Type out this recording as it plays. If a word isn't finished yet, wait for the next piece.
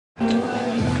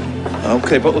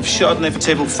Okay, bottle of Chardonnay for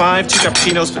table 5, 2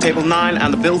 cappuccinos for table 9,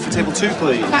 and the bill for table 2,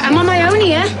 please. Right, I'm on my own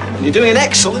here. You're doing an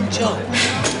excellent job.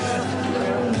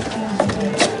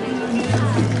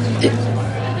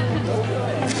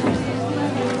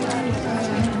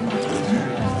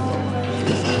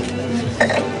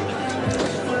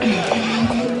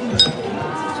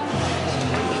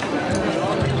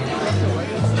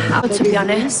 To be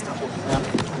honest.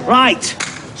 Right.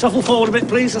 Shuffle forward a bit,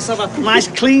 please. Let's have a nice,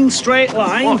 clean, straight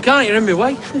line. Oh, can't you in my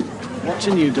way?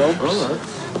 Watching you, dog.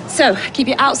 So, keep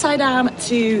your outside arm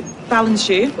to balance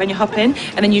you when you hop in,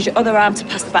 and then use your other arm to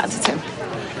pass the baton to Tim.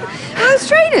 How's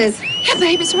trainers? Yeah,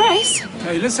 babe, it's a race.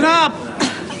 Hey, listen up.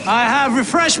 I have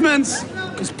refreshments.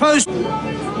 It's post...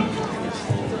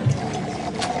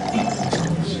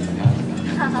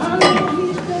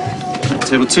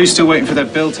 Table 2 still waiting for their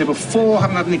bill. Table 4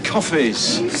 haven't had any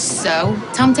coffees. So,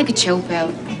 Tom, take a chill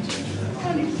pill.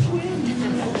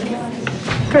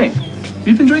 Kate,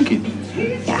 you've been drinking?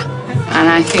 Yeah, and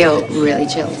I feel really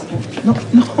chilled. No,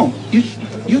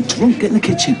 you're drunk. Get in the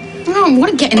kitchen. I don't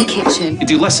want to get in the kitchen. You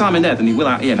do less harm in there than you will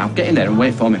out here. Now get in there and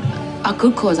wait for me. I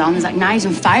could cause harm. There's like knives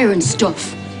and fire and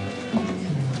stuff.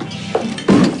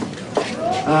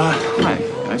 Right,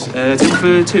 guys. Table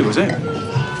for 2, was it?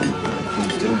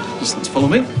 Just follow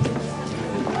me.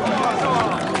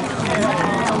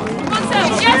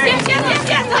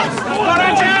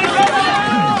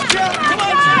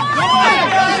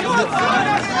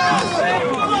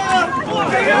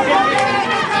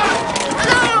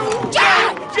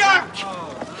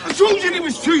 I told you it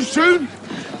was too soon.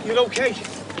 You're okay.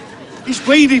 He's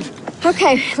bleeding.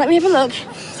 Okay, let me have a look.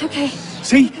 It's okay.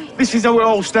 See, this is how it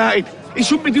all started. He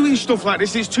shouldn't be doing stuff like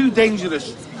this. It's too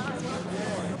dangerous.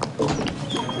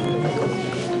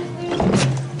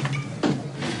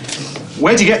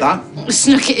 Where'd you get that?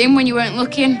 Snuck it in when you weren't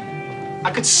looking.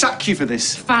 I could sack you for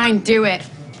this. Fine, do it.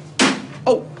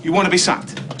 Oh, you want to be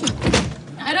sacked?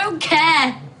 I don't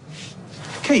care.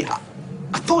 Kate,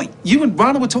 I thought you and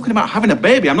Rana were talking about having a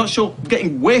baby. I'm not sure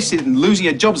getting wasted and losing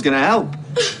your job's going to help.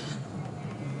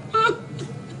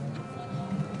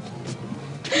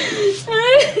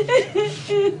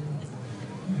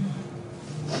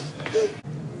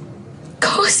 Of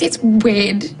course it's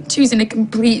weird choosing a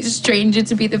complete stranger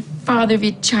to be the father of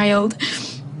your child.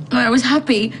 And I was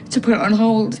happy to put it on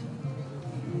hold.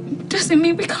 Doesn't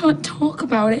mean we can't talk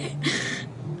about it.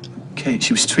 Kate,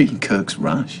 she was treating Kirk's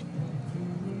rash.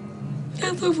 I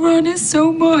love Rana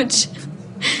so much.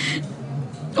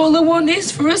 All I want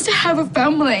is for us to have a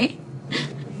family.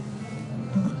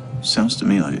 Sounds to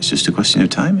me like it's just a question of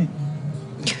timing.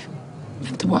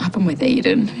 After what happened with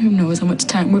Aiden, who knows how much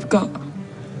time we've got.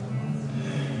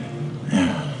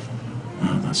 Yeah,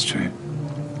 well, that's true.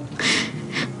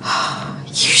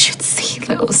 You should see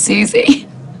little Susie.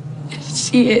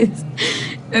 She is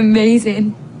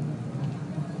amazing.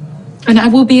 And I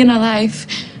will be in her life.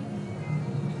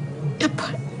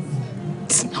 But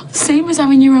it's not the same as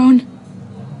having your own.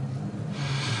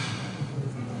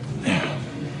 Yeah,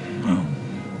 well,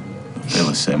 I feel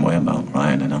the same way about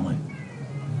Ryan and Ellie.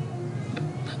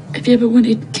 Have you ever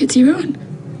wanted kids of your own?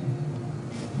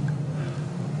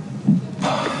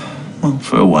 Well,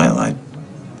 for a while, I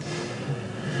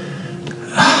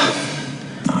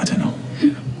don't know.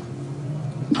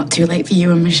 Not too late for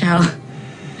you and Michelle.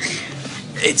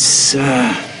 It's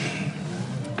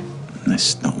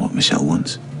not what Michelle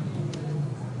wants.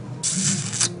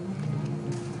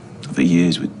 For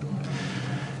years with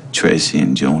Tracy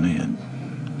and Joni, and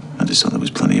I just thought there was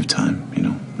plenty of time, you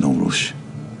know, no rush.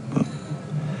 But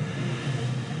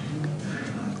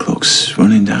clock's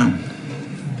running down.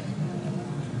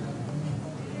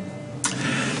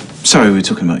 Sorry, we were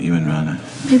talking about you and Rana.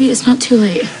 Maybe it's not too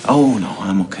late. Oh, no,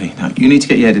 I'm okay. Now, you need to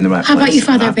get your head in the right How place. about you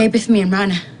father a baby for me and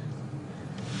Rana?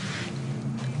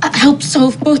 Help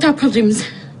solve both our problems.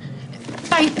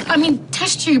 I mean,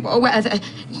 test tube or whatever.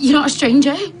 You're not a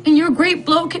stranger, and you're a great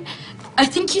bloke. I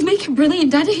think you'd make a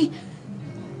brilliant daddy.